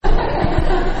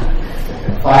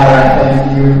Father, I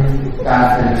thank you,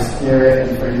 God, for your Spirit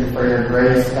and for your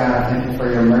grace, God. Thank you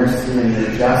for your mercy and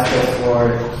your justice,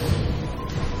 Lord.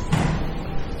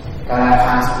 God, I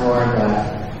ask, Lord,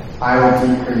 that I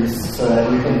will decrease so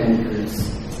that you can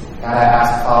increase. God, I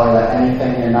ask, Father, that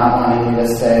anything you're not wanting me to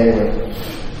say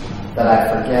that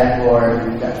I forget, Lord,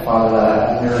 and that, Father, that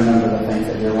I only remember the things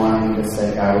that you're wanting me to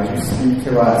say. God, would you speak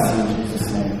to us in Jesus'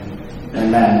 name?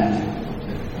 Amen.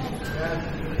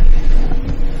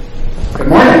 Good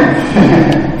morning.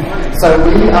 So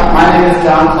my name is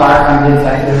John Clark. I'm the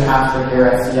executive pastor here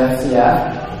at CFCF.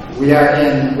 We are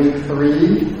in week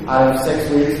 3 out of 6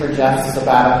 weeks for Jeff's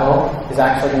sabbatical. He's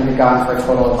actually going to be gone for a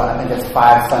total of, I think it's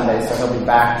 5 Sundays, so he'll be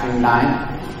back June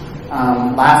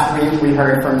 9th. Last week we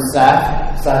heard from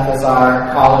Seth. Seth is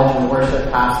our college and worship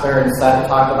pastor, and Seth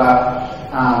talked about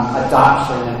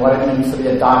adoption and what it means to be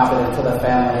adopted into the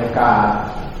family of God.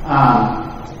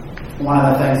 One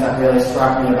of the things that really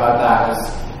struck me about that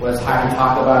was how he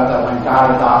talked about that when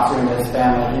God adopts you into his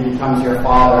family, he becomes your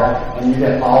father, and you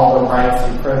get all the rights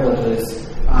and privileges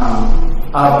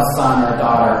of a son or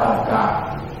daughter of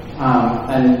God.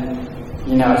 And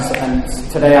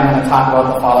today I'm going to talk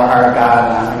about the Father Heart of God,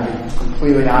 and I'm going to be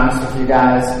completely honest with you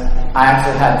guys. I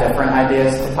actually had different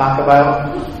ideas to talk about.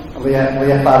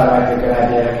 Leah thought it might be a good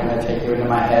idea to kind of take you into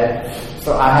my head.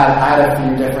 So I had a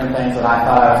few different things that I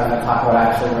thought I was going to talk about. I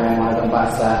actually ran one of them by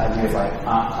Seth, and he was like,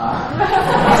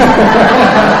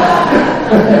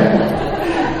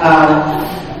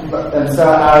 And so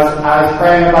I was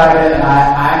praying about it, and I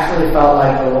actually felt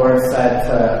like the Lord said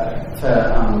to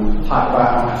talk about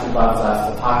how much he loves us,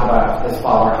 to talk about his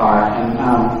Father heart. And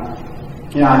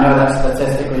I know that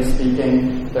statistically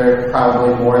speaking, there are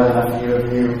probably more than a few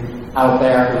of you out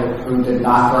there who did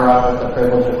not grow up with the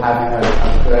privilege of having a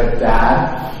good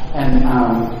dad. And, a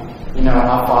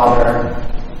father,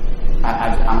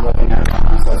 I'm looking at Ron,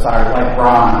 I'm so sorry, like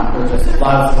Ron, who just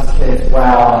loves his kids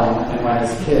well, and when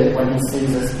he sees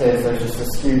his kids, there's just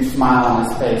this huge smile on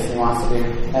his face. He wants to do,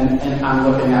 and I'm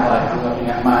looking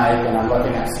at Mike, and I'm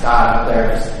looking at Scott out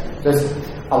there,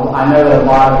 I know that a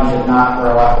lot of you did not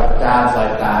grow up with dads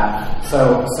like that.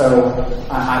 So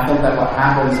I think that what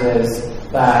happens is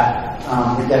that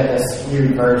we get this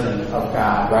skewed version of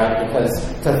God, right? Because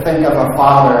to think of a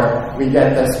father, we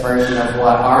get this version of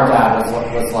what our dad was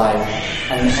like,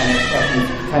 and we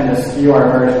tend to skew our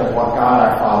version of what God,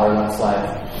 our Father, looks like.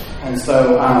 And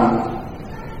so,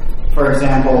 for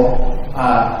example,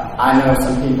 I know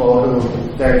some people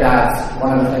who their dads,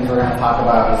 one of the things we're going to talk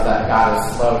about is that God is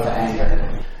slow to anger.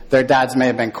 Their dads may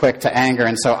have been quick to anger,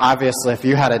 and so obviously if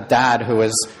you had a dad who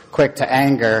was quick to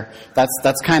anger,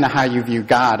 that's kind of how you view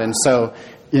God. And so,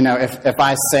 if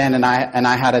I sin and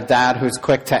I had a dad who's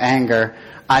quick to anger,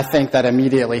 I think that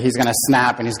immediately he's going to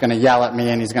snap and he's going to yell at me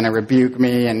and he's going to rebuke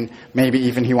me and maybe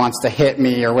even he wants to hit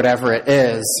me or whatever it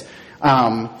is.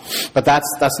 But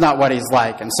that's not what he's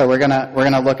like. And so we're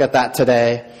gonna look at that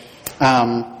today.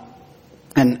 And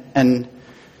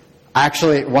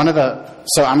actually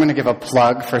so I'm going to give a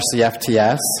plug for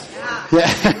CFTS.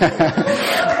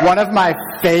 Yeah. One of my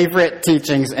favorite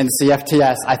teachings in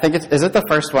CFTS, I think is it the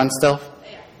first one still?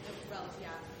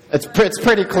 It's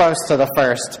pretty close to the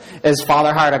first, is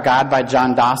Father Heart of God by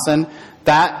John Dawson.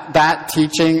 That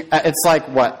teaching, it's like,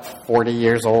 40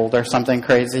 years old or something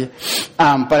crazy.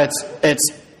 But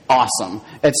it's awesome.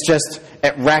 It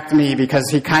wrecked me because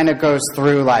he kind of goes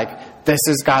through like, this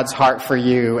is God's heart for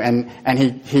you. And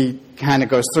he kind of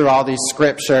goes through all these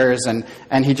scriptures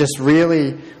and he just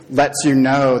really lets you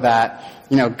know that,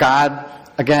 God,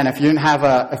 again, if you didn't have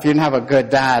a good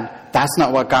dad, that's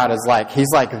not what God is like. He's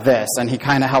like this, and he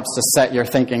kind of helps to set your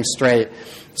thinking straight.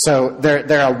 So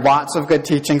there are lots of good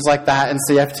teachings like that in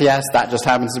CFTS. That just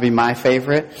happens to be my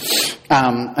favorite.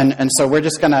 And so we're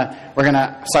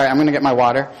gonna sorry, I'm gonna get my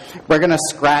water. We're gonna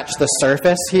scratch the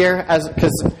surface here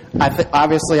because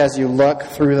obviously as you look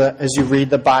through as you read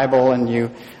the Bible and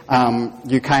you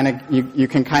can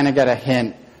kind of get a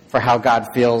hint for how God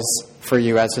feels for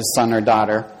you as his son or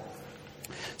daughter.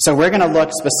 So we're going to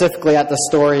look specifically at the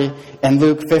story in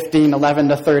Luke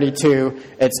 15:11-32.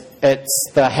 It's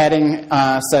the heading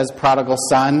says prodigal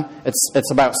son.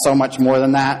 It's about so much more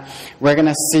than that. We're going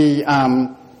to see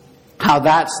how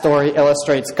that story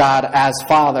illustrates God as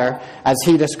Father, as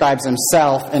he describes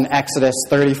himself in Exodus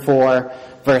 34,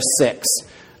 verse 6.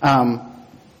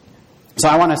 So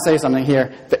I want to say something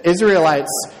here. The Israelites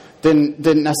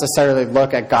didn't necessarily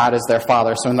look at God as their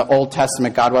father. So in the Old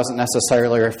Testament, God wasn't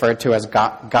necessarily referred to as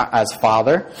God as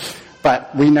Father.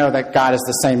 But we know that God is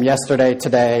the same yesterday,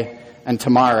 today, and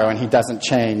tomorrow, and he doesn't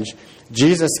change.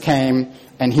 Jesus came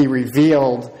and he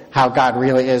revealed how God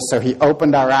really is. So he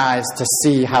opened our eyes to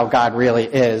see how God really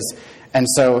is. And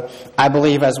so I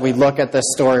believe as we look at this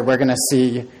story, we're going to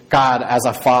see God as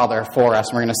a father for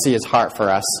us. We're going to see his heart for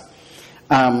us.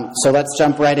 So let's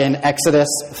jump right in. Exodus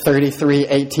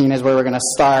 33:18 is where we're going to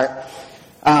start.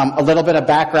 A little bit of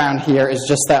background here is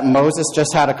just that Moses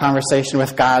just had a conversation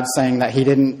with God saying that he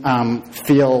didn't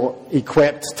feel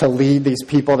equipped to lead these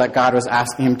people that God was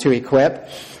asking him to equip.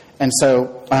 And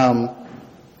so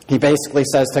he basically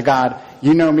says to God,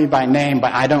 you know me by name,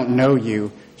 but I don't know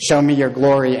you. Show me your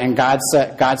glory. And God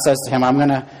says to him, I'm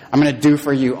gonna do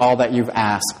for you all that you've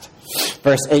asked.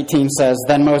 Verse 18 says,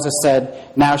 Then Moses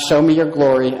said, Now show me your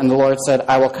glory. And the Lord said,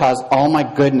 I will cause all my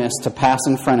goodness to pass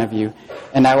in front of you,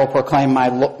 and I will proclaim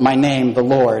my name, the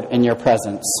Lord, in your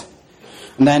presence.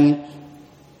 And then,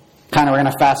 we're going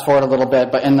to fast forward a little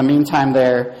bit, but in the meantime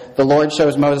there, the Lord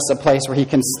shows Moses a place where he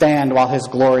can stand while his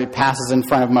glory passes in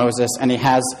front of Moses, and he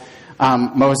has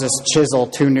Moses chisel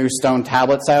 2 new stone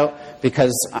tablets out,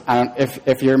 because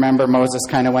if you remember, Moses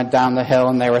kind of went down the hill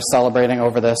and they were celebrating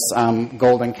over this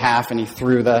golden calf, and he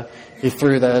threw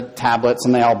the tablets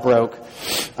and they all broke.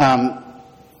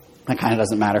 That kind of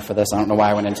doesn't matter for this. I don't know why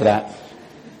I went into that.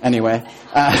 Anyway,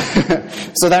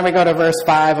 so then we go to verse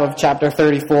 5 of chapter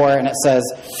 34, and it says,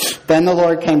 Then the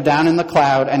Lord came down in the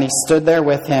cloud, and he stood there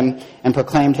with him and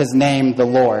proclaimed his name, the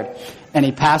Lord. And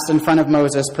he passed in front of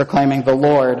Moses, proclaiming, The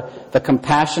Lord, the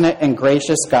compassionate and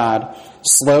gracious God,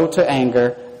 slow to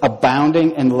anger,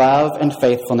 abounding in love and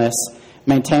faithfulness,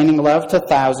 maintaining love to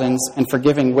thousands, and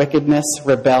forgiving wickedness,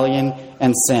 rebellion,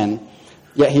 and sin.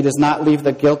 Yet he does not leave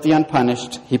the guilty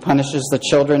unpunished. He punishes the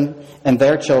children and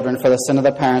their children for the sin of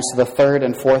the parents to the 3rd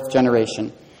and 4th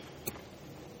generation.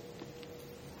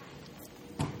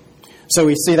 So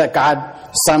we see that God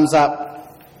sums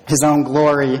up his own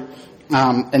glory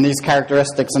in these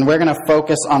characteristics. And we're going to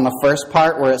focus on the first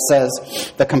part where it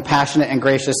says, the compassionate and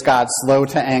gracious God, slow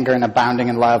to anger and abounding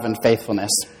in love and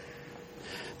faithfulness.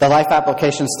 The Life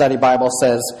Application Study Bible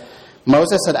says,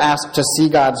 Moses had asked to see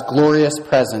God's glorious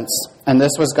presence, and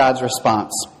this was God's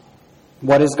response.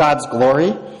 What is God's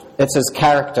glory? It's his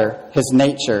character, his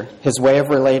nature, his way of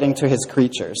relating to his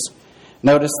creatures.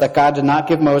 Notice that God did not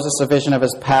give Moses a vision of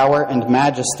his power and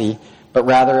majesty, but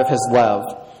rather of his love.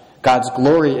 God's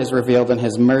glory is revealed in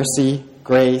his mercy,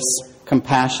 grace,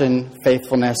 compassion,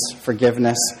 faithfulness,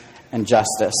 forgiveness, and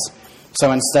justice.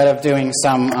 So instead of doing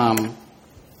some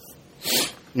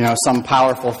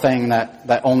powerful thing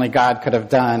that only God could have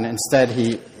done, instead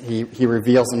he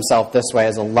reveals himself this way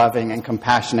as a loving and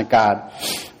compassionate God.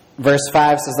 Verse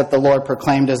 5 says that the Lord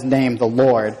proclaimed his name, the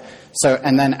Lord. So,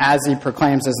 and then as he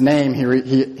proclaims his name,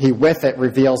 he with it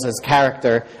reveals his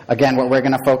character. Again, what we're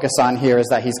going to focus on here is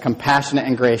that he's compassionate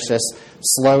and gracious,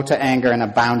 slow to anger, and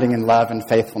abounding in love and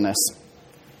faithfulness.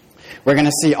 We're going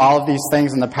to see all of these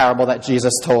things in the parable that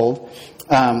Jesus told.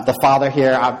 The Father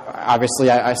here, obviously,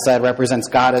 I said, represents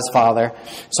God as Father.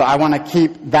 So I want to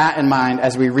keep that in mind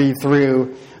as we read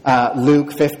through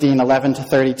Luke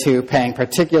 15:11-32, paying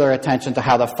particular attention to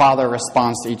how the Father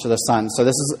responds to each of the sons. So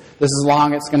this is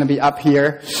long. It's going to be up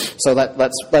here. So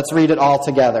let's read it all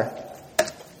together.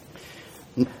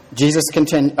 Jesus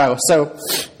continued.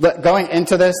 Going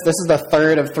into this is the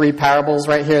third of 3 parables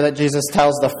right here that Jesus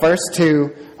tells. The first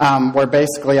 2 were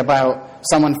basically about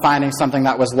someone finding something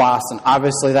that was lost, and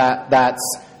obviously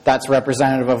that's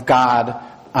representative of God,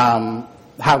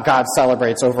 how God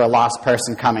celebrates over a lost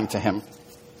person coming to him.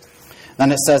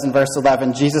 Then it says in verse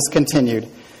 11, Jesus continued,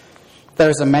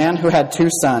 There's a man who had 2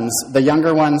 sons. The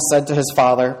younger one said to his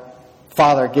father,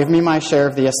 Father, give me my share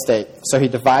of the estate. So he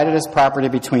divided his property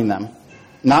between them.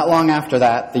 Not long after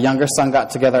that, the younger son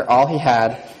got together all he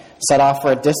had, set off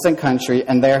for a distant country,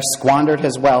 and there squandered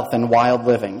his wealth in wild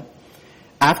living.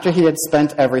 After he had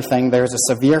spent everything, there was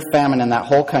a severe famine in that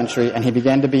whole country, and he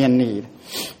began to be in need.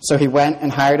 So he went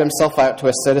and hired himself out to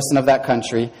a citizen of that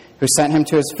country, who sent him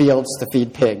to his fields to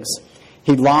feed pigs.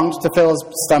 He longed to fill his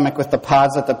stomach with the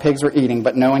pods that the pigs were eating,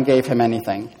 but no one gave him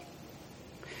anything.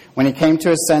 When he came to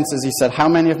his senses, he said, How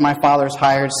many of my father's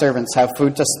hired servants have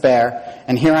food to spare,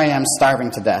 and here I am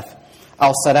starving to death?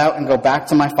 I'll set out and go back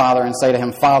to my father and say to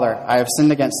him, Father, I have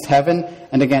sinned against heaven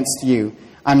and against you.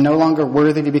 I'm no longer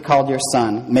worthy to be called your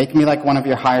son. Make me like one of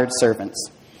your hired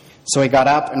servants. So he got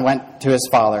up and went to his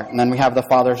father. And then we have the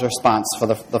father's response for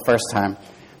the first time.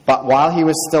 But while he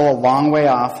was still a long way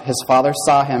off, his father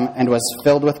saw him and was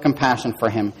filled with compassion for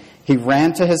him. He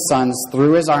ran to his sons,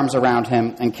 threw his arms around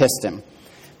him, and kissed him.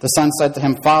 The son said to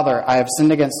him, Father, I have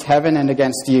sinned against heaven and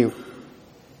against you.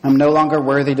 I'm no longer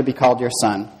worthy to be called your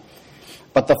son.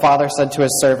 But the father said to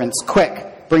his servants,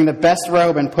 Quick, bring the best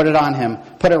robe and put it on him.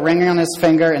 Put a ring on his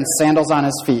finger and sandals on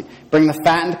his feet. Bring the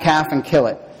fattened calf and kill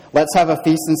it. Let's have a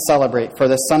feast and celebrate, for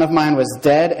this son of mine was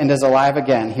dead and is alive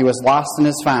again. He was lost and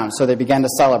is found. So they began to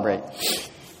celebrate.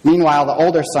 Meanwhile, the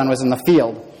older son was in the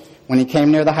field. When he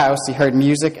came near the house, he heard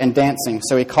music and dancing.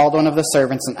 So he called one of the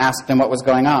servants and asked him what was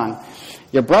going on.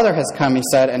 Your brother has come, he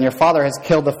said, and your father has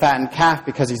killed the fattened calf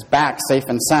because he's back safe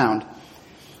and sound.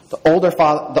 The older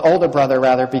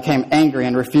brother became angry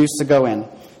and refused to go in.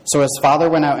 So his father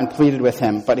went out and pleaded with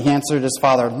him. But he answered his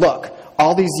father, look,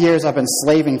 all these years I've been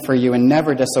slaving for you and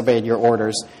never disobeyed your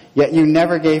orders. Yet you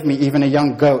never gave me even a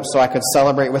young goat so I could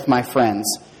celebrate with my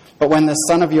friends. But when this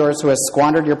son of yours who has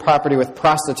squandered your property with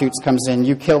prostitutes comes in,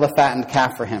 you kill the fattened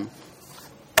calf for him.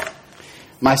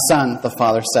 My son, the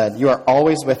father said, you are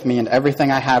always with me and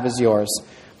everything I have is yours.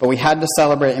 But we had to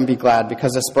celebrate and be glad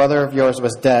because this brother of yours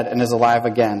was dead and is alive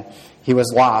again. He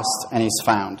was lost and he's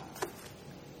found.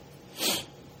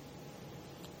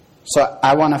 So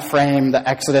I want to frame the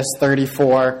Exodus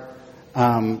 34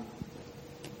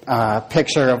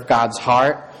 picture of God's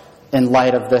heart in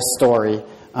light of this story,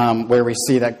 where we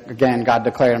see that, again, God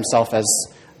declared himself as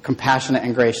compassionate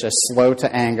and gracious, slow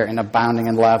to anger, and abounding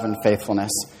in love and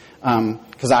faithfulness.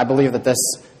 Because I believe that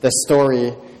this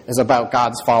story is about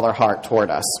God's father heart toward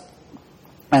us.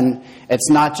 And it's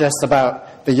not just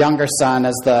about the younger son,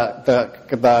 as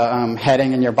the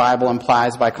heading in your Bible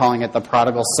implies by calling it the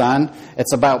prodigal son.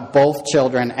 It's about both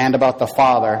children and about the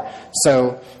father.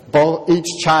 So each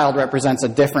child represents a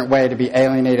different way to be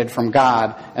alienated from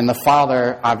God, and the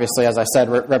father, obviously, as I said,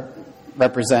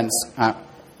 represents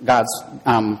God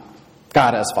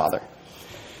as father.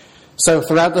 So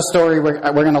throughout the story, we're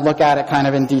going to look at it kind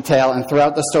of in detail, and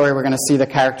throughout the story, we're going to see the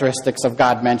characteristics of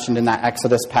God mentioned in that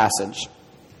Exodus passage.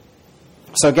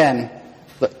 So again,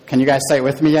 can you guys say it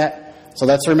with me yet? So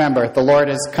let's remember, the Lord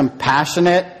is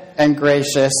compassionate and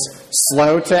gracious,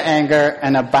 slow to anger,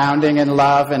 and abounding in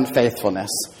love and faithfulness.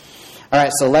 All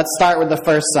right, so let's start with the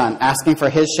first son, asking for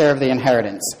his share of the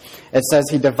inheritance. It says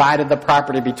he divided the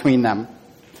property between them.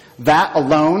 That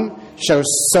alone shows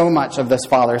so much of this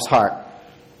father's heart.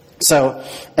 So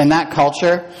in that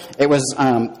culture, it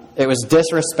was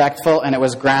disrespectful and it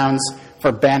was grounds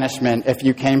for banishment if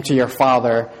you came to your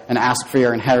father and asked for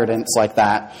your inheritance like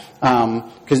that.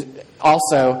 Because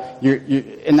also,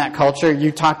 in that culture,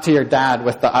 you talked to your dad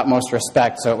with the utmost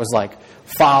respect. So it was like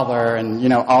father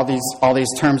and, all these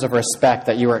terms of respect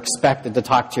that you were expected to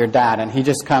talk to your dad. And he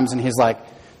just comes and he's like,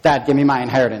 Dad, give me my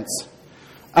inheritance.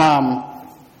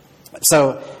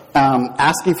 So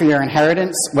asking for your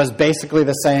inheritance was basically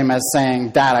the same as saying,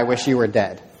 Dad, I wish you were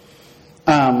dead.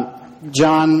 Tim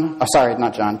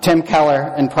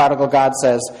Keller in Prodigal God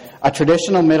says, a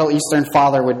traditional Middle Eastern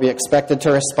father would be expected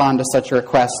to respond to such a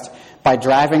request by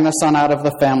driving the son out of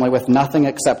the family with nothing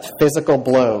except physical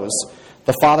blows.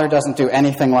 The father doesn't do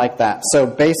anything like that. So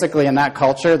basically in that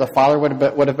culture, the father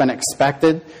would have been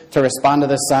expected to respond to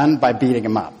the son by beating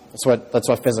him up. That's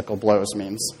what physical blows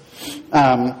means.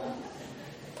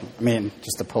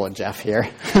 Just to pull a Jeff here.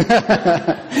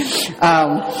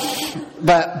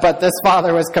 But this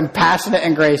father was compassionate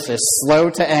and gracious,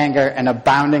 slow to anger, and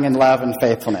abounding in love and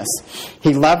faithfulness.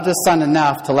 He loved his son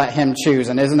enough to let him choose.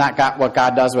 And isn't that what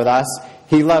God does with us?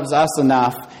 He loves us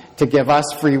enough to give us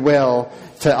free will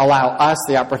to allow us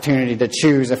the opportunity to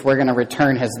choose if we're going to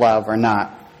return his love or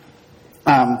not.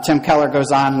 Tim Keller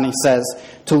goes on and he says,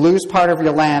 to lose part of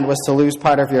your land was to lose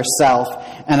part of yourself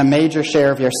and a major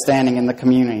share of your standing in the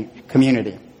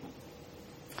community.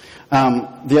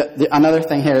 Another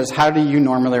thing here is, how do you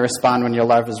normally respond when your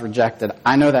love is rejected?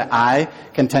 I know that I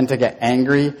can tend to get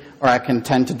angry, or I can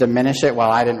tend to diminish it. Well,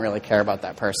 I didn't really care about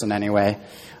that person anyway.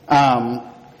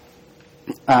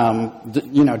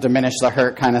 Diminish the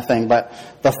hurt kind of thing. But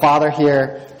the father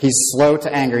here, he's slow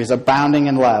to anger. He's abounding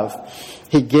in love.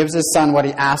 He gives his son what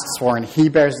he asks for, and he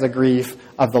bears the grief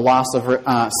of the loss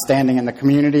of standing in the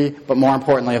community, but more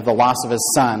importantly, of the loss of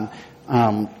his son.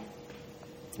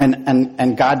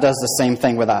 And God does the same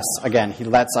thing with us. Again, he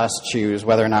lets us choose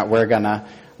whether or not we're going to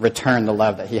return the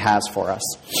love that he has for us.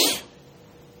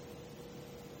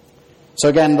 So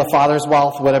again, the father's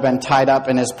wealth would have been tied up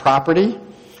in his property.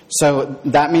 So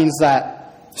that means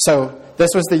so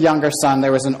this was the younger son.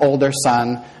 There was an older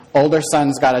son. Older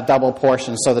son's got a double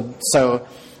portion. So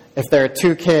if there are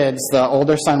two kids, the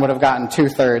older son would have gotten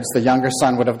 2/3. The younger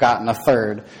son would have gotten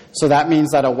 1/3. So that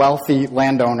means that a wealthy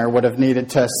landowner would have needed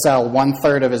to sell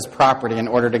 1/3 of his property in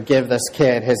order to give this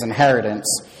kid his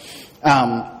inheritance.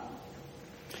 And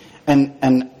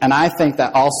I think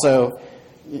that also,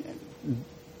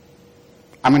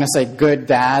 I'm going to say good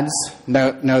dads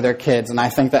know their kids. And I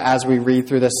think that as we read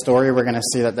through this story, we're going to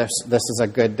see that this is a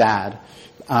good dad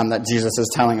that Jesus is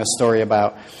telling a story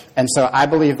about. And so I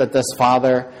believe that this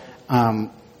father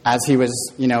as he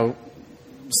was,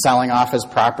 selling off his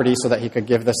property so that he could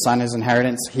give the son his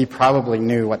inheritance, he probably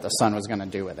knew what the son was going to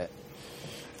do with it.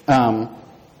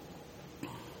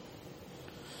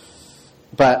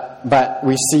 But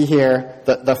we see here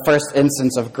the first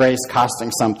instance of grace costing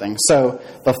something. So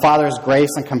the father's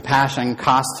grace and compassion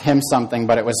cost him something,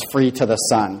 but it was free to the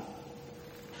son.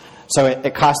 So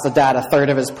it cost the dad a third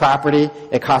of his property,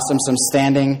 it cost him some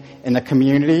standing in the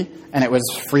community, and it was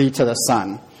free to the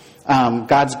son.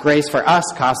 God's grace for us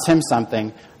cost him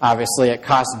something. Obviously, it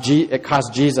cost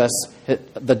Jesus his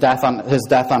death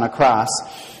on a cross.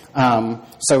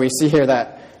 So we see here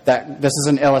that this is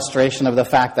an illustration of the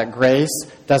fact that grace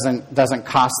doesn't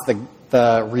cost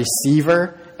the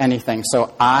receiver anything.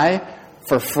 So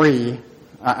for free,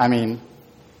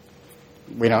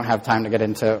 we don't have time to get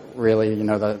into really,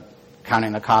 the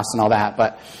counting the costs and all that,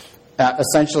 but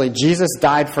essentially Jesus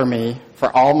died for me,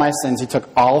 for all my sins. He took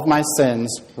all of my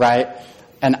sins, right?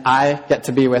 And I get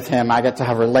to be with him. I get to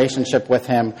have a relationship with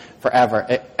him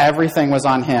forever. Everything was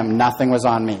on him. Nothing was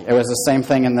on me. It was the same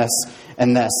thing in this.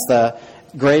 The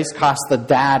grace cost the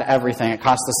dad everything. It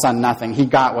cost the son nothing. He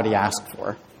got what he asked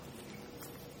for.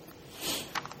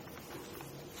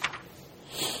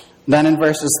 Then in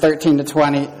verses 13 to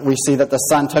 20, we see that the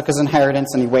son took his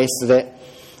inheritance and he wasted it.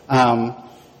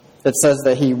 It says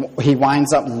that he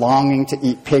winds up longing to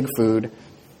eat pig food,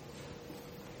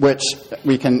 which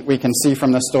we can see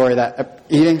from the story that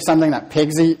eating something that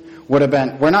pigs eat would have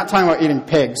been... We're not talking about eating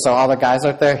pigs, so all the guys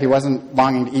out there, he wasn't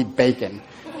longing to eat bacon.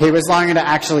 He was longing to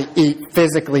actually eat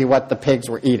physically what the pigs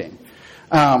were eating.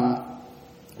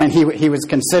 And he was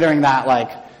considering that like,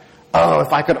 oh,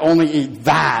 if I could only eat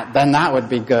that, then that would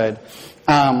be good.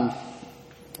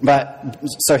 But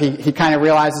so he kind of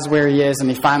realizes where he is, and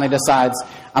he finally decides,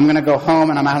 I'm going to go home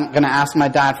and I'm going to ask my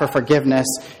dad for forgiveness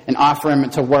and offer him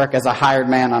to work as a hired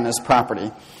man on his property.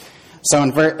 So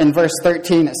in verse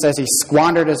 13, it says he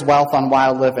squandered his wealth on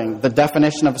wild living. The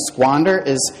definition of squander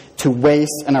is to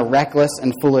waste in a reckless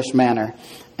and foolish manner.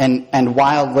 And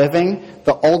wild living,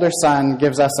 the older son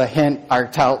gives us a hint, or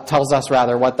tells us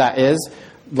rather what that is.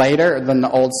 Later, then the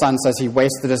old son says he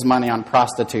wasted his money on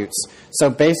prostitutes. So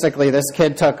basically, this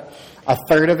kid took a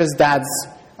third of his dad's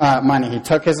money. He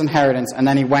took his inheritance, and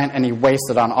then he went and he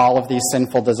wasted on all of these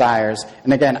sinful desires.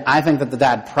 And again, I think that the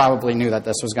dad probably knew that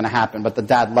this was going to happen, but the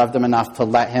dad loved him enough to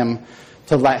let him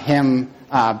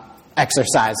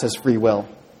exercise his free will.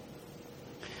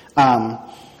 And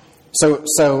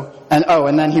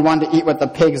then he wanted to eat what the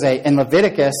pigs ate. In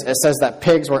Leviticus, it says that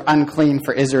pigs were unclean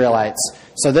for Israelites.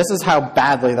 So this is how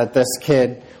badly that this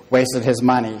kid wasted his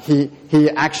money. He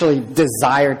actually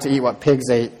desired to eat what pigs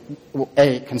ate,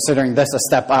 considering this a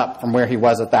step up from where he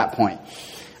was at that point.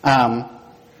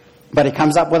 But he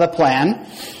comes up with a plan.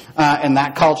 In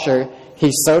that culture,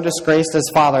 he so disgraced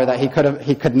his father that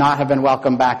he could not have been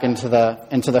welcomed back into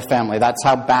the family. That's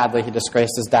how badly he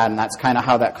disgraced his dad, and that's kind of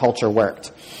how that culture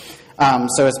worked.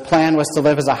 So his plan was to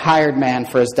live as a hired man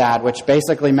for his dad, which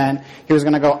basically meant he was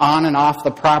going to go on and off the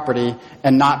property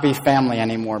and not be family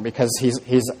anymore, because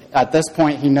he's at this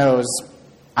point he knows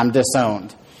I'm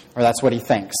disowned, or that's what he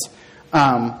thinks.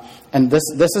 And this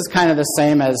is kind of the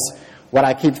same as what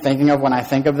I keep thinking of when I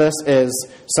think of this is,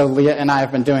 so Leah and I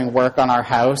have been doing work on our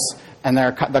house, and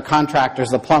the contractors,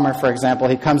 the plumber, for example,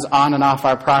 he comes on and off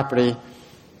our property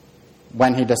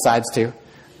when he decides to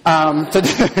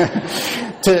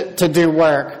do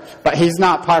work, but he's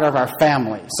not part of our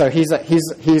family. So he's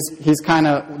kind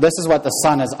of, this is what the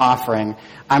son is offering.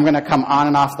 I'm going to come on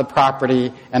and off the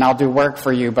property and I'll do work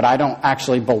for you, but I don't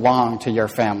actually belong to your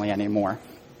family anymore.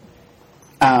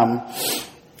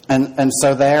 And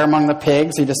so there among the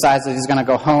pigs, he decides that he's going to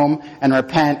go home and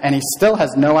repent, and he still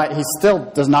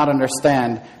does not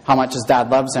understand how much his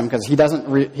dad loves him, because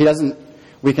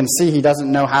we can see he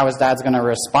doesn't know how his dad's going to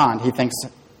respond. He thinks,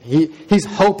 he's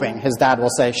hoping his dad will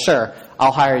say, sure,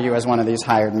 I'll hire you as one of these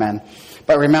hired men.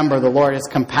 But remember, the Lord is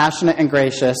compassionate and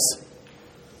gracious,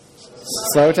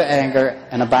 slow to anger,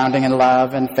 and abounding in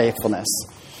love and faithfulness.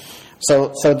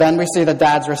 So then we see the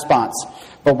dad's response.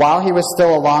 But while he was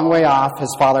still a long way off,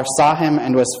 his father saw him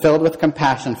and was filled with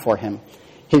compassion for him.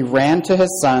 He ran to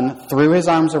his son, threw his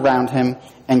arms around him,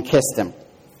 and kissed him.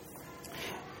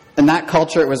 In that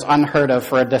culture, it was unheard of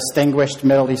for a distinguished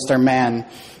Middle Eastern man,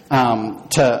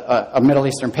 a Middle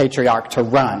Eastern patriarch, to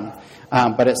run.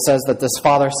 But it says that this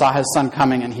father saw his son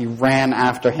coming and he ran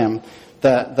after him.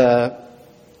 It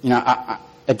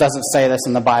doesn't say this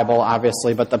in the Bible,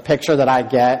 obviously, but the picture that I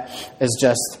get is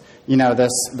just,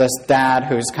 this dad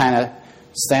who's kind of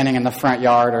standing in the front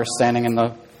yard or standing in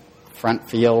the front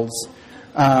fields,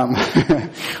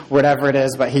 whatever it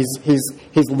is, but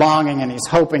he's longing and he's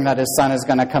hoping that his son is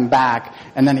going to come back.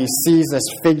 And then he sees this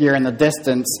figure in the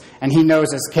distance, and he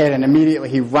knows his kid, and immediately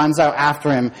he runs out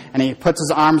after him, and he puts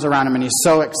his arms around him, and he's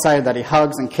so excited that he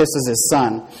hugs and kisses his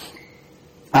son.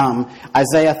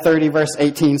 Isaiah 30 verse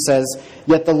 18 says,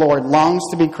 "Yet the Lord longs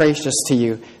to be gracious to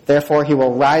you. Therefore he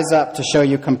will rise up to show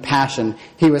you compassion."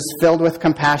 He was filled with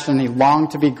compassion. He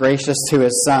longed to be gracious to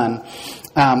his son.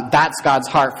 That's God's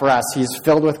heart for us. He's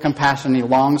filled with compassion. He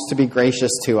longs to be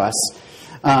gracious to us.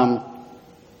 The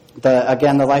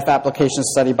Life Application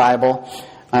Study Bible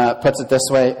puts it this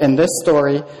way. In this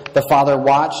story, the father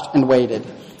watched and waited.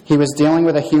 He was dealing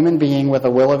with a human being with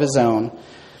a will of his own,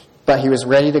 but he was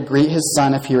ready to greet his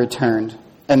son if he returned.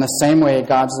 In the same way,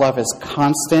 God's love is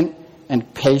constant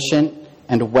and patient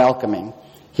and welcoming.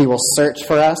 He will search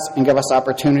for us and give us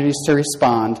opportunities to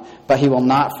respond, but he will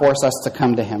not force us to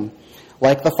come to him.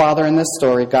 Like the father in this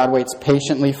story, God waits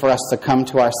patiently for us to come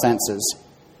to our senses.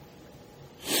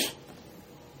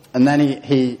 And then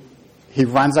he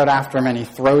runs out after him and he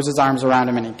throws his arms around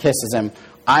him and he kisses him.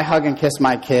 I hug and kiss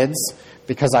my kids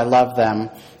because I love them.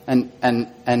 And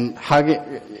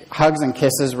hugs and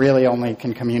kisses really only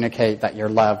can communicate that you're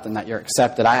loved and that you're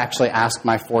accepted. I actually asked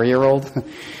my 4-year-old,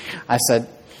 I said,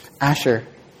 "Asher,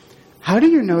 how do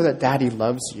you know that Daddy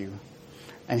loves you?"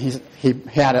 And he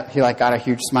got a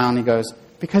huge smile and he goes,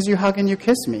 "Because you hug and you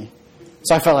kiss me."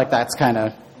 So I felt like that's kind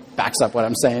of backs up what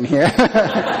I'm saying here,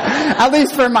 at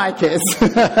least for my kids.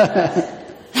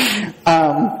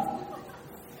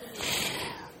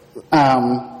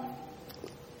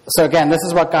 So again, this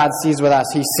is what God sees with us.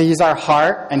 He sees our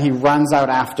heart and he runs out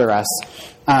after us.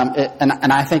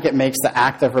 And I think it makes the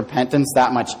act of repentance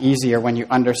that much easier when you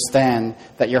understand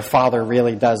that your Father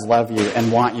really does love you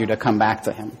and want you to come back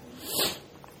to him.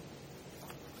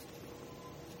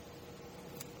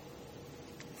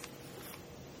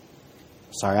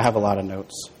 Sorry, I have a lot of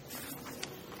notes.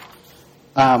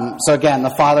 So again,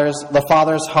 the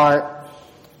Father's heart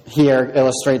here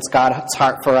illustrates God's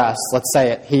heart for us. Let's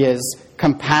say it. He is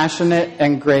compassionate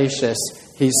and gracious.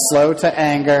 He's slow to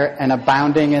anger and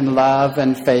abounding in love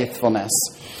and faithfulness.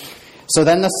 So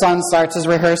then the son starts his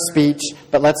rehearsed speech,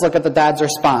 but let's look at the dad's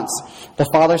response. The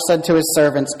father said to his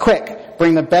servants, "Quick,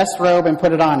 bring the best robe and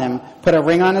put it on him. Put a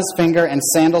ring on his finger and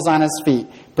sandals on his feet.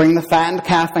 Bring the fattened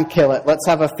calf and kill it. Let's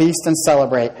have a feast and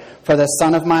celebrate. For this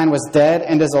son of mine was dead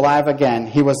and is alive again.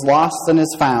 He was lost and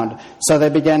is found." So they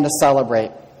began to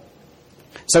celebrate.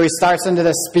 So he starts into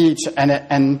this speech,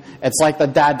 and it's like the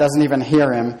dad doesn't even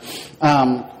hear him.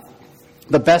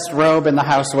 The best robe in the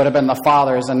house would have been the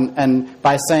father's, and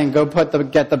by saying, "Go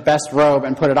get the best robe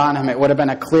and put it on him," it would have been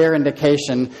a clear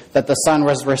indication that the son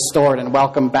was restored and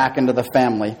welcomed back into the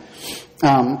family.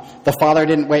 The father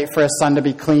didn't wait for his son to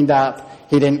be cleaned up.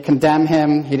 He didn't condemn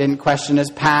him. He didn't question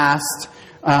his past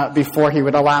before he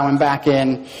would allow him back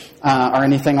in or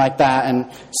anything like that. And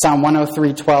Psalm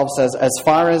 103:12 says, "As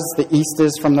far as the east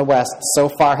is from the west, so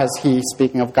far has he,"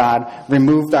 speaking of God,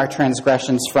 "removed our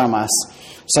transgressions from us."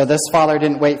 So this father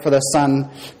didn't wait for the son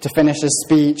to finish his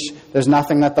speech. There's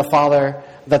nothing that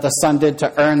the son did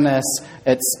to earn this.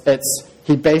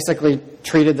 He basically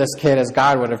treated this kid as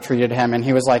God would have treated him. And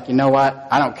he was like, "You know what?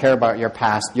 I don't care about your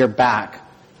past. You're back.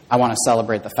 I want to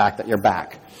celebrate the fact that you're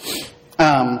back."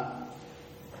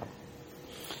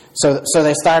 So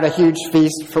they start a huge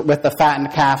feast with the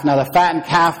fattened calf. Now, the fattened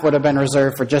calf would have been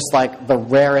reserved for just like the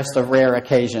rarest of rare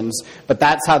occasions. But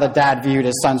that's how the dad viewed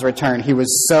his son's return. He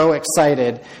was so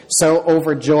excited, so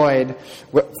overjoyed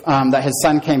that his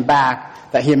son came back,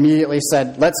 that he immediately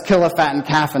said, "Let's kill a fattened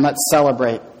calf and let's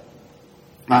celebrate."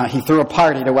 He threw a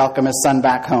party to welcome his son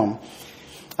back home.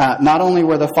 Not only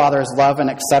were the father's love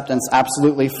and acceptance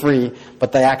absolutely free,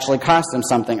 but they actually cost him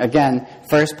something. Again,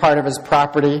 first part of his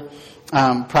property,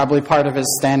 probably part of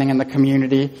his standing in the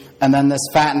community, and then this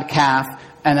fattened calf,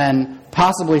 and then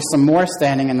possibly some more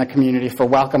standing in the community for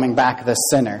welcoming back this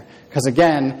sinner. Because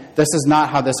again, this is not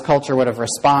how this culture would have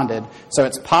responded. So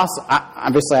it's possible,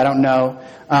 obviously I don't know,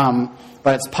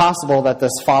 but it's possible that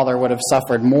this father would have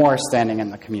suffered more standing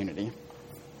in the community.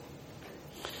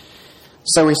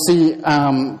 So we see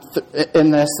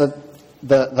in this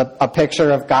a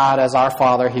picture of God as our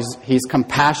Father. He's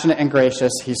compassionate and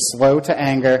gracious. He's slow to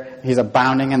anger. He's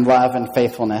abounding in love and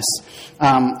faithfulness.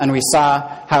 And we saw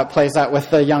how it plays out with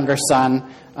the younger son.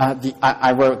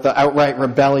 I wrote the outright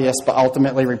rebellious but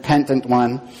ultimately repentant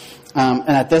one. And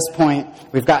at this point,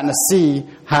 we've gotten to see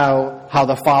how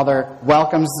the father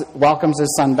welcomes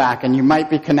his son back. And you might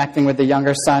be connecting with the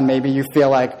younger son. Maybe you feel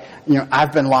like,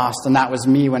 I've been lost, and that was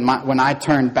me when I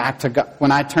turned back to God,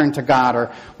 when I turned to God,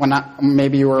 or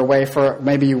maybe you were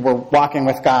maybe you were walking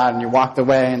with God and you walked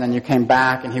away and then you came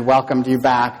back and He welcomed you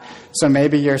back. So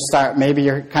maybe you're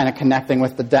kind of connecting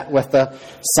with the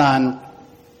son.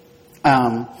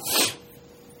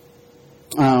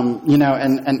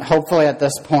 And hopefully at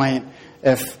this point,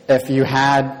 if you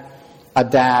had a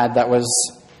dad that was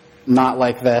not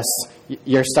like this,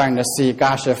 you're starting to see,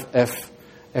 gosh,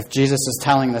 if Jesus is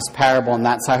telling this parable and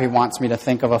that's how He wants me to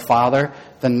think of a father,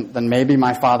 then maybe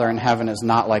my Father in heaven is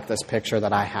not like this picture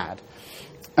that I had.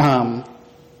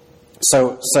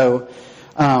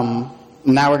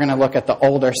 Now we're going to look at the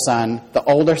older son. The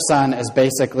older son is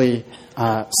basically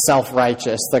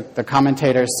self-righteous. The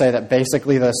commentators say that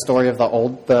basically the story of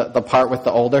the part with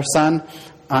the older son,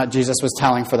 Jesus was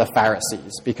telling for the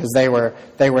Pharisees, because they were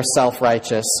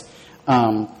self-righteous.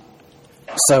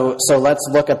 So let's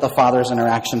look at the father's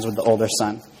interactions with the older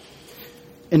son.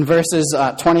 In verses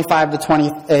 25 to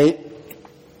 28,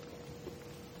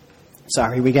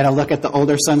 we get a look at the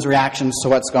older son's reactions to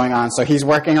what's going on. So he's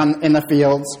working in the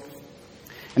fields,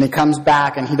 and he comes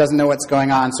back, and he doesn't know what's going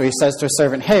on. So he says to a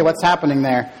servant, "Hey, what's happening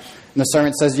there?" And the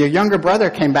servant says, "Your younger brother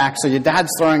came back, so your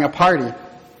dad's throwing a party."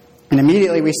 And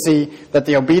immediately we see that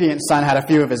the obedient son had a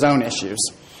few of his own issues.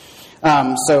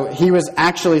 So he was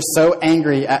actually so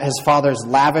angry at his father's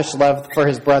lavish love for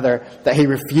his brother that he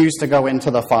refused to go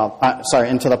into the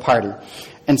party.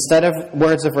 Instead of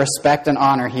words of respect and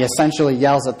honor, he essentially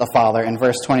yells at the father in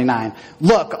verse 29.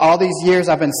 "Look, all these years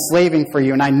I've been slaving for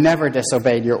you, and I never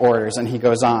disobeyed your orders." And he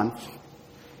goes on.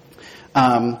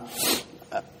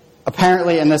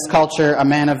 Apparently, in this culture, a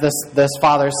man of this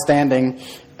father's standing,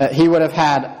 he would have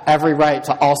had every right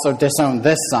to also disown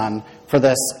this son for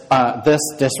this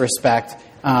disrespect,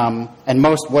 and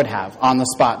most would have, on the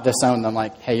spot, disowned them,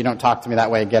 like, "Hey, you don't talk to me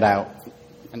that way, get out,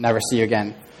 and never see you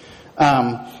again."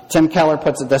 Tim Keller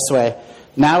puts it this way: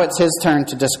 "Now it's his turn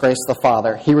to disgrace the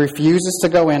father. He refuses to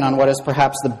go in on what is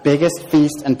perhaps the biggest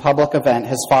feast and public event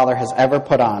his father has ever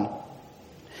put on.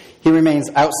 He remains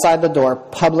outside the door,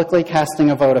 publicly casting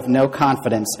a vote of no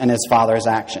confidence in his father's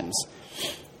actions."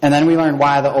 And then we learn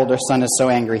why the older son is so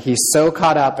angry. He's so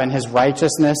caught up in his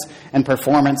righteousness and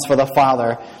performance for the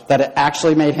father that it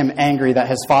actually made him angry that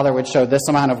his father would show this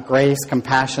amount of grace,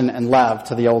 compassion, and love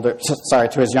to to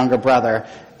his younger brother,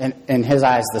 in his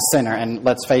eyes, the sinner. And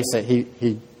let's face it, he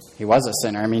was a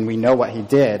sinner. I mean, we know what he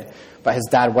did, but his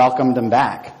dad welcomed him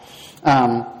back.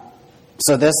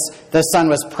 So this son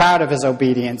was proud of his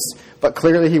obedience, but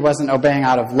clearly he wasn't obeying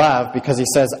out of love, because he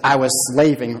says, I've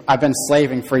been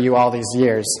slaving for you all these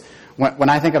years. When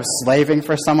I think of slaving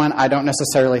for someone, I don't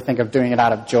necessarily think of doing it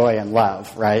out of joy and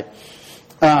love, right?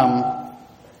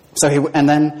 So he's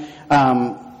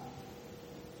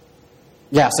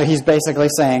basically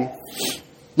saying,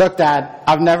 "Look, Dad,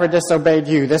 I've never disobeyed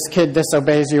you. This kid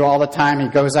disobeys you all the time. He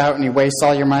goes out and he wastes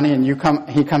all your money, and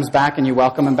he comes back and you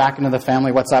welcome him back into the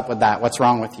family. What's up with that? What's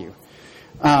wrong with you?"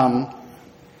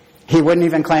 He wouldn't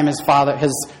even claim his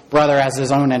brother as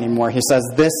his own anymore. He says,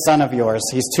 "This son of yours,"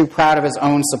 he's too proud of his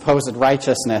own supposed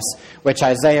righteousness, which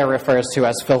Isaiah refers to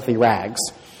as filthy rags.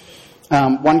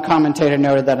 One commentator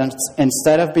noted that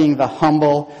instead of being the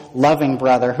humble, loving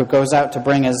brother who goes out to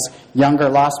bring his younger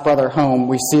lost brother home,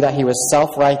 we see that he was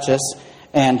self-righteous,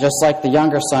 and just like the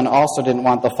younger son, also didn't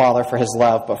want the father for his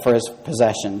love, but for his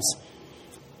possessions.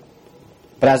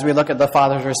 But as we look at the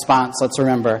father's response, let's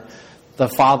remember, the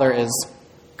father is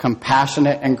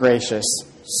compassionate and gracious,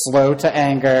 slow to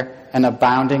anger, and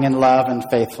abounding in love and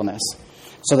faithfulness.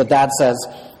 So the dad says,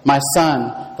 "My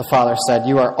son," the father said,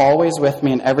 "you are always with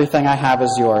me, and everything I have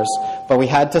is yours. But we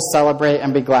had to celebrate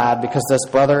and be glad, because this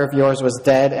brother of yours was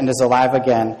dead and is alive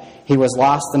again. He was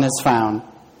lost and is found."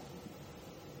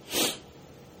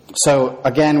 So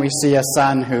again, we see a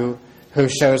son who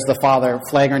shows the father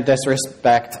flagrant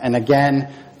disrespect, and again,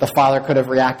 the father could have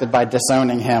reacted by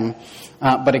disowning him.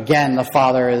 But again, the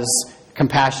father is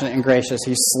compassionate and gracious.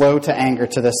 He's slow to anger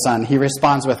to this son. He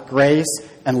responds with grace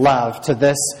and love to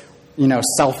this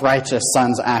self-righteous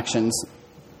son's actions.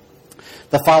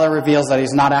 The father reveals that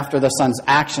he's not after the son's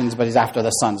actions, but he's after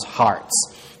the son's hearts.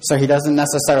 So he doesn't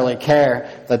necessarily care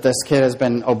that this kid has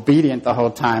been obedient the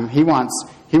whole time. He wants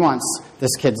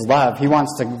this kid's love. He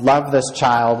wants to love this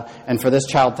child, and for this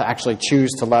child to actually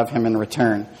choose to love him in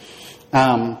return.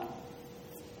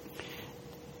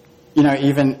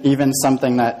 Even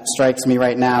something that strikes me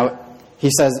right now, he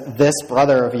says, "This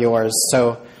brother of yours."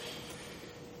 So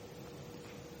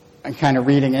and kind of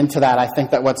reading into that, I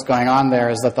think that what's going on there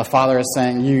is that the Father is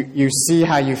saying, you see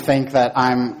how you think that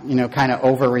I'm, kind of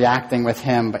overreacting with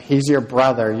him, but he's your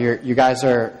brother.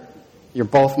 You're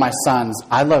both my sons.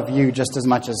 I love you just as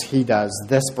much as he does,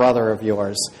 this brother of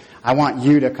yours. I want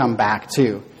you to come back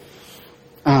too.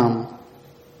 The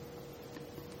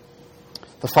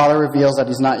Father reveals that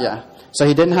he's not yet. So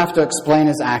he didn't have to explain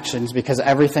his actions because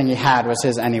everything he had was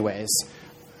his anyways.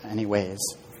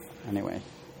 Anyway.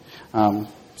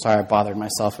 Sorry I bothered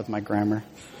myself with my grammar.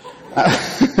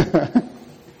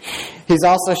 He's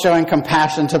also showing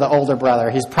compassion to the older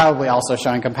brother. He's probably also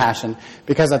showing compassion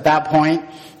because at that point,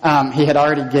 he had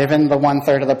already given the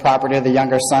 1/3 of the property to the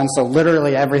younger son, so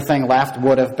literally everything left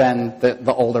would have been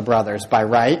the older brothers by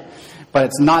right. But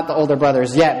it's not the older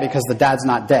brothers yet because the dad's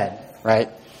not dead, right?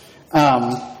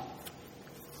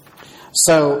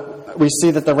 So we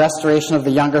see that the restoration of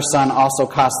the younger son also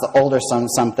cost the older son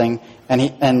something,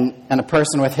 and a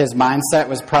person with his mindset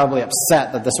was probably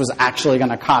upset that this was actually going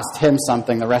to cost him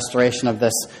something, the restoration of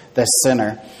this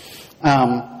sinner.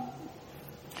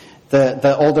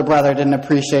 The older brother didn't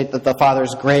appreciate that the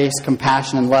father's grace,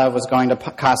 compassion, and love was going to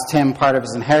cost him part of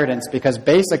his inheritance, because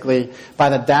basically, by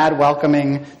the dad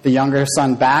welcoming the younger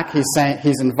son back,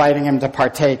 he's inviting him to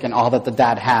partake in all that the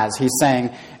dad has. He's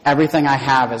saying, everything I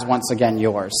have is once again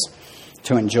yours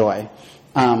to enjoy.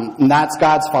 And that's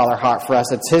God's father heart for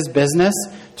us. It's his business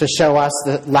to show us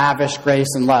the lavish grace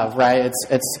and love, right?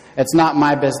 It's not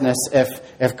my business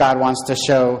if God wants to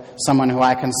show someone who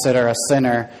I consider a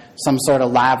sinner some sort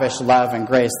of lavish love and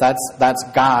grace. That's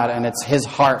God, and it's his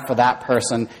heart for that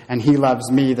person, and he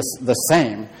loves me the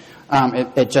same.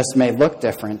 It just may look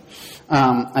different.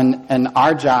 And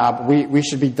our job, we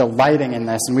should be delighting in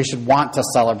this, and we should want to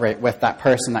celebrate with that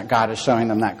person that God is showing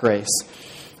them that grace.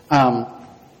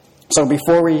 So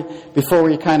before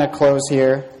we kind of close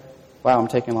here, wow, I'm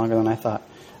taking longer than I thought.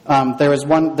 There's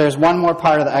one more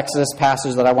part of the Exodus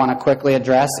passage that I want to quickly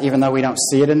address, even though we don't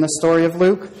see it in the story of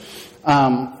Luke.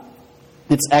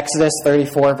 It's Exodus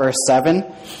 34, verse 7.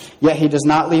 Yet he does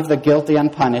not leave the guilty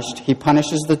unpunished. He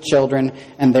punishes the children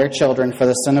and their children for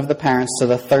the sin of the parents to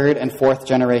the 3rd and 4th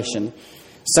generation.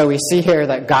 So we see here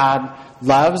that God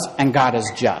loves and God is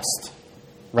just,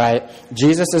 right?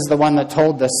 Jesus is the one that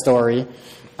told this story,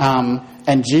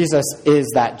 and Jesus is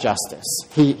that justice.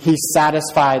 He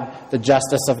satisfied the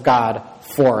justice of God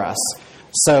for us.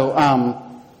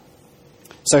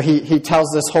 So he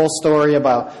tells this whole story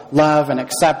about love and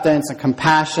acceptance and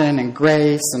compassion and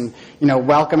grace and,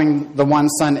 welcoming the one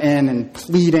son in and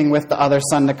pleading with the other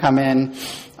son to come in.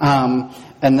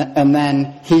 And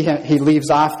then he leaves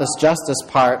off this justice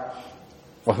part.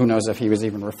 Well, who knows if he was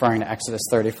even referring to Exodus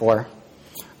 34.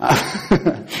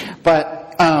 But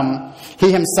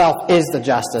he himself is the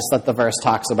justice that the verse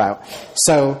talks about.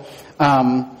 So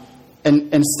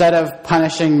instead of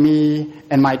punishing me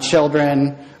and my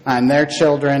children and their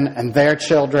children and their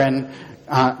children,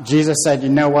 Jesus said, you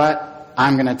know what?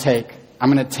 I'm going to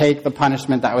take the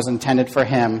punishment that was intended for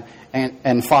him,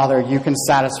 and Father, you can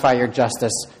satisfy your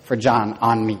justice for John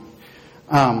on me.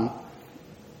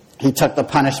 He took the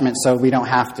punishment so we don't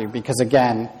have to, because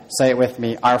again, say it with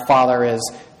me, our Father is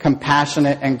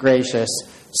compassionate and gracious,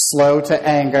 slow to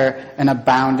anger, and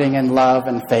abounding in love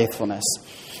and faithfulness.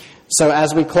 So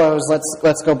as we close,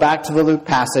 let's go back to the Luke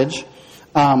passage.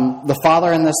 The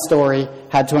father in this story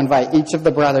had to invite each of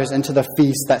the brothers into the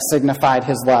feast that signified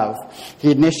his love.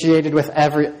 He initiated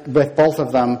with both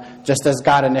of them, just as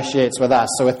God initiates with us.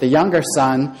 So with the younger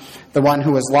son, the one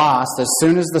who was lost, as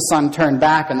soon as the son turned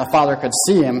back and the father could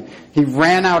see him, he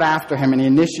ran out after him and he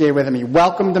initiated with him. He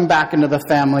welcomed him back into the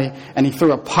family, and he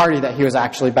threw a party that he was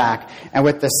actually back. And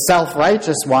with the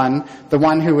self-righteous one, the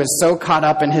one who was so caught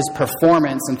up in his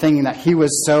performance and thinking that he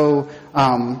was so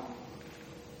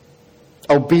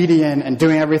obedient and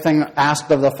doing everything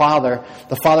asked of the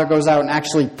Father goes out and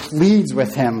actually pleads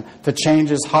with him to change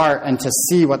his heart and to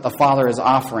see what the Father is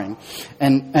offering.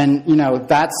 And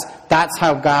that's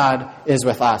how God is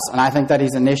with us. And I think that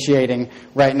he's initiating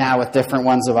right now with different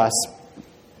ones of us.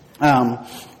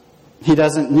 He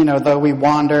doesn't, though we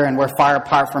wander and we're far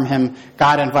apart from him,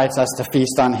 God invites us to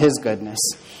feast on his goodness.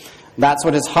 That's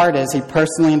what his heart is. He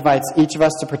personally invites each of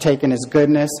us to partake in his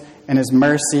goodness, in his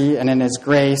mercy, and in his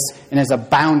grace, in his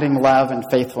abounding love and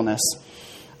faithfulness.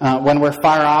 When we're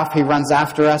far off, he runs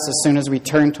after us as soon as we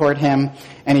turn toward him,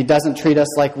 and he doesn't treat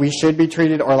us like we should be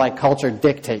treated or like culture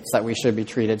dictates that we should be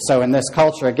treated. So in this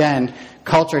culture, again,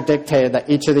 culture dictated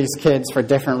that each of these kids, for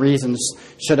different reasons,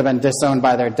 should have been disowned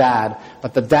by their dad.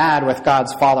 But the dad, with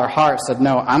God's father heart, said,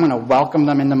 no, I'm going to welcome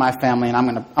them into my family, and I'm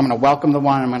going to welcome the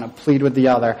one, and I'm going to plead with the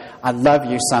other. I love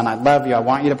you, son. I love you. I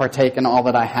want you to partake in all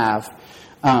that I have.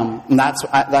 And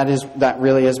that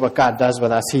really is what God does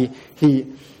with us. He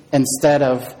instead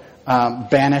of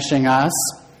banishing us,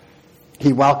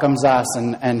 he welcomes us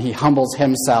and he humbles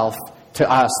himself to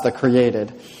us, the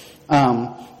created.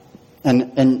 And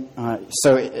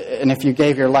if you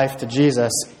gave your life to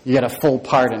Jesus, you get a full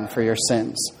pardon for your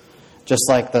sins. Just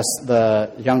like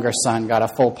the younger son got a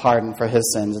full pardon for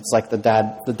his sins. It's like the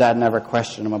dad never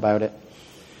questioned him about it.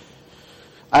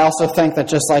 I also think that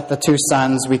just like the two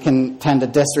sons, we can tend to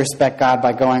disrespect God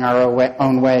by going our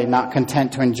own way, not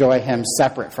content to enjoy him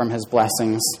separate from his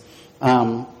blessings.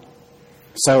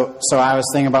 So I was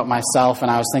thinking about myself, and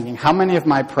I was thinking, how many of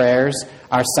my prayers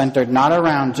are centered not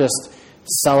around just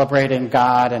celebrating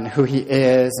God and who he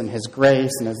is and his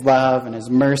grace and his love and his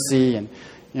mercy and,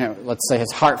 let's say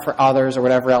his heart for others or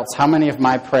whatever else. How many of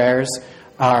my prayers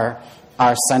are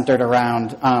centered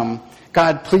around,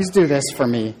 God, please do this for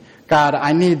me. God,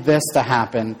 I need this to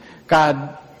happen.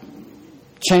 God,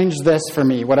 change this for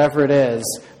me, whatever it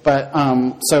is. But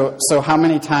so how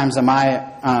many times am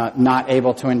I not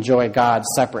able to enjoy God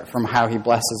separate from how he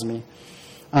blesses me?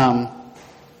 And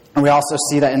we also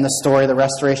see that in the story, the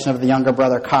restoration of the younger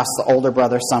brother cost the older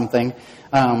brother something.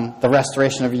 The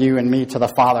restoration of you and me to the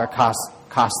Father cost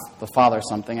the Father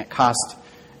something. It cost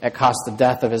the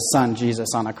death of his son,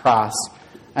 Jesus, on a cross.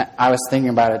 I was thinking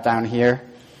about it down here.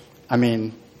 I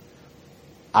mean,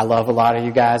 I love a lot of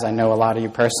you guys. I know a lot of you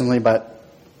personally, but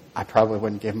I probably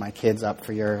wouldn't give my kids up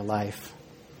for your life.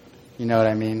 You know what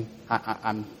I mean?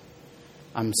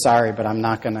 I'm sorry, but I'm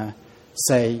not going to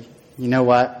say, you know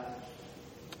what?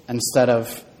 Instead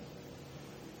of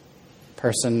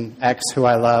person X who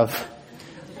I love,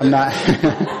 I'm not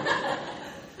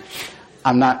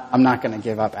I'm not going to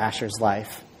give up Asher's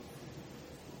life.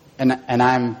 And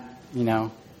I'm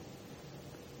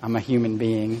a human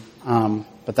being,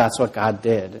 but that's what God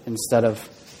did. Instead of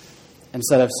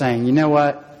saying, you know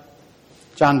what?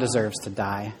 John deserves to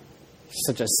die. He's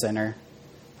such a sinner.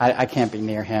 I can't be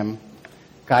near him.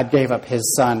 God gave up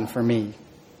his son for me.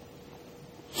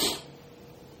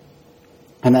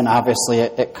 And then obviously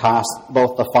it cost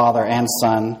both the Father and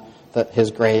Son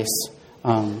his grace.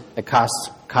 It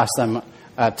cost them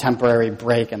a temporary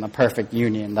break in the perfect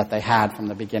union that they had from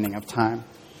the beginning of time.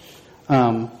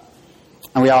 Finally,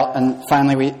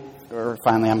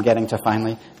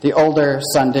 the older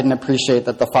son didn't appreciate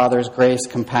that the father's grace,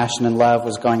 compassion, and love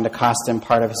was going to cost him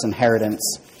part of his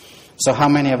inheritance. So how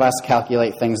many of us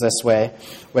calculate things this way,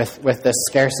 with this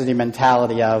scarcity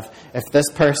mentality of, if this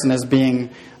person is being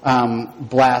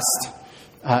blessed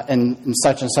in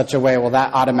such and such a way, well,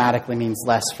 that automatically means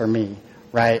less for me,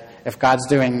 right? If God's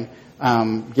doing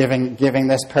giving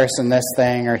this person this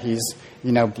thing, or he's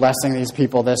blessing these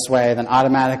people this way, then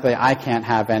automatically I can't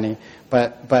have any.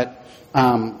 But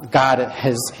God,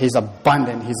 he's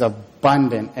abundant. He's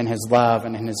abundant in his love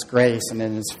and in his grace and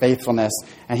in his faithfulness,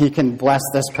 and he can bless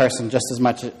this person just as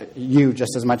much as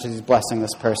he's blessing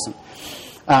this person.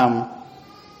 And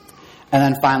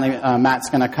then finally, Matt's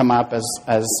going to come up as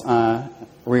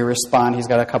we respond. He's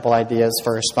got a couple ideas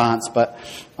for response, but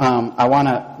I want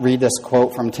to read this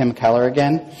quote from Tim Keller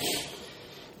again.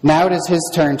 Now it is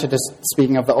his turn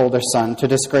speaking of the older son, to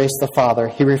disgrace the father.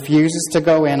 He refuses to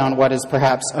go in on what is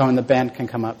perhaps... Oh, and the band can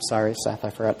come up. Sorry, Seth, I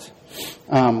forgot.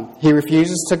 He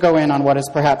refuses to go in on what is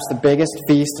perhaps the biggest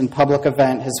feast and public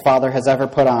event his father has ever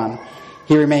put on.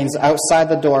 He remains outside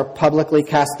the door, publicly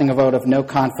casting a vote of no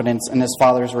confidence in his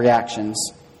father's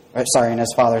in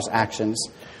his father's actions.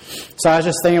 So I was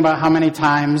just thinking about how many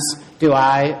times do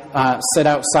I sit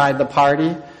outside the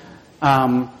party,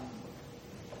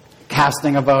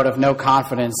 casting a vote of no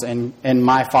confidence in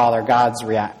my Father, God's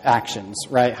actions,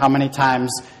 right? How many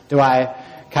times do I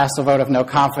cast a vote of no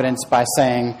confidence by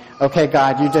saying, okay,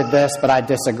 God, you did this, but I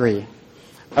disagree.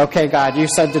 Okay, God, you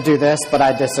said to do this, but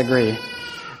I disagree.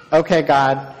 Okay,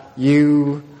 God,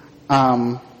 you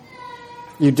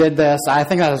did this. I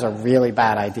think that is a really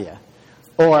bad idea.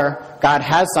 Or God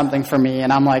has something for me,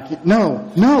 and I'm like,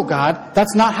 no, God,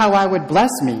 that's not how I would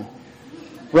bless me,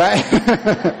 right?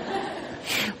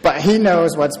 But he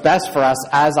knows what's best for us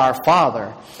as our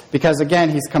Father. Because again,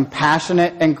 he's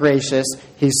compassionate and gracious,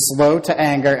 he's slow to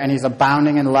anger, and he's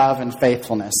abounding in love and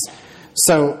faithfulness.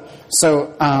 So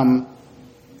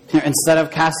instead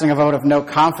of casting a vote of no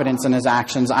confidence in his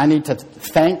actions, I need to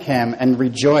thank him and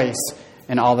rejoice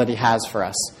in all that he has for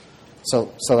us.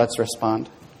 So let's respond.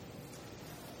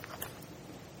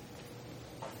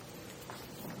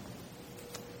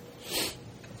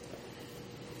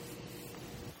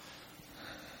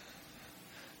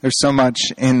 There's so much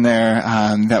in there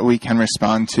that we can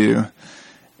respond to.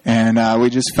 And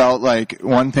we just felt like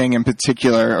one thing in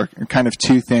particular, or kind of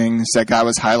two things that God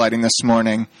was highlighting this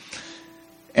morning,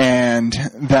 And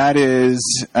that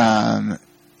is an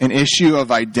issue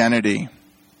of identity.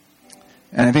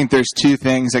 And I think there's two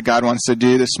things that God wants to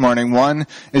do this morning. One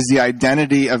is the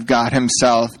identity of God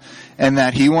himself, and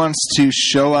that he wants to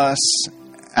show us,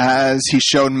 as he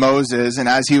showed Moses and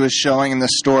as he was showing in the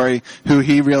story, who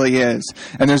he really is.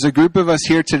 And there's a group of us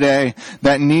here today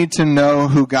that need to know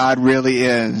who God really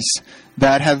is,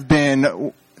 that have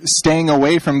been staying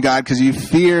away from God because you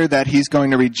fear that he's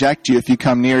going to reject you if you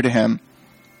come near to him.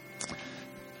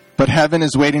 But heaven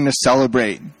is waiting to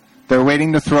celebrate. They're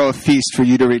waiting to throw a feast for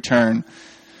you to return.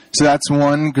 So that's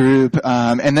one group.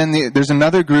 And then there's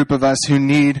another group of us who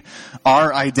need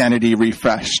our identity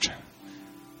refreshed.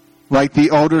 Like the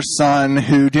older son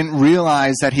who didn't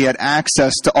realize that he had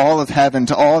access to all of heaven,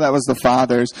 to all that was the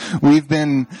Father's. We've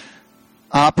been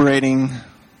operating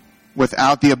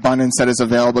without the abundance that is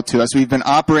available to us. We've been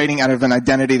operating out of an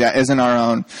identity that isn't our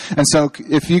own. And so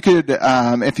if you could,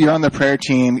 if you're on the prayer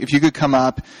team, if you could come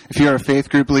up, if you're a faith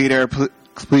group leader,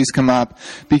 please come up,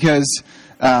 because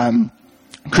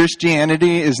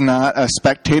Christianity is not a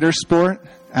spectator sport.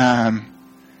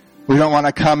 We don't want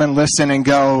to come and listen and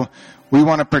go. We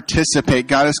want to participate.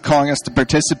 God is calling us to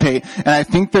participate. And I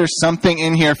think there's something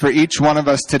in here for each one of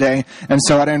us today. And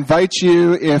so I'd invite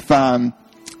you, if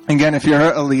again, if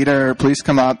you're a leader, please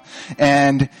come up.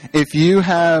 And if you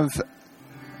have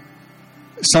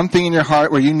something in your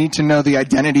heart where you need to know the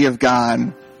identity of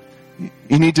God,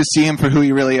 you need to see him for who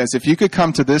he really is. If you could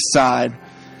come to this side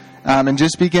and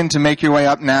just begin to make your way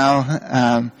up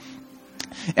now.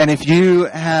 And if you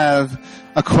have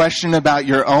a question about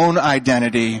your own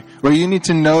identity, where you need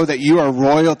to know that you are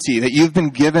royalty, that you've been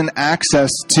given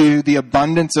access to the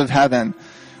abundance of heaven,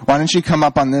 why don't you come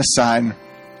up on this side?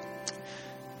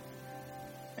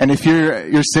 And if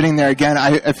you're sitting there, again,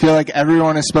 I feel like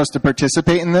everyone is supposed to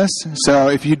participate in this. So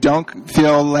if you don't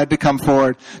feel led to come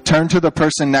forward, turn to the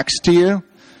person next to you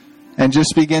and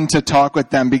just begin to talk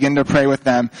with them, begin to pray with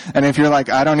them. And if you're like,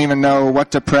 I don't even know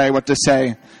what to pray, what to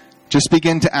say, just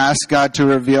begin to ask God to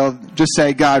reveal. Just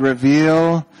say, God,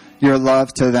 reveal your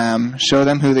love to them. Show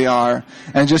them who they are.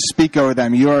 And just speak over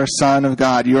them. You are a son of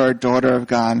God. You are a daughter of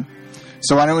God.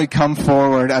 So why don't we come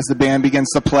forward as the band begins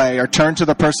to play, or turn to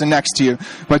the person next to you.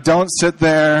 But don't sit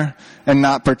there and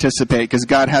not participate, because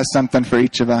God has something for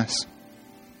each of us.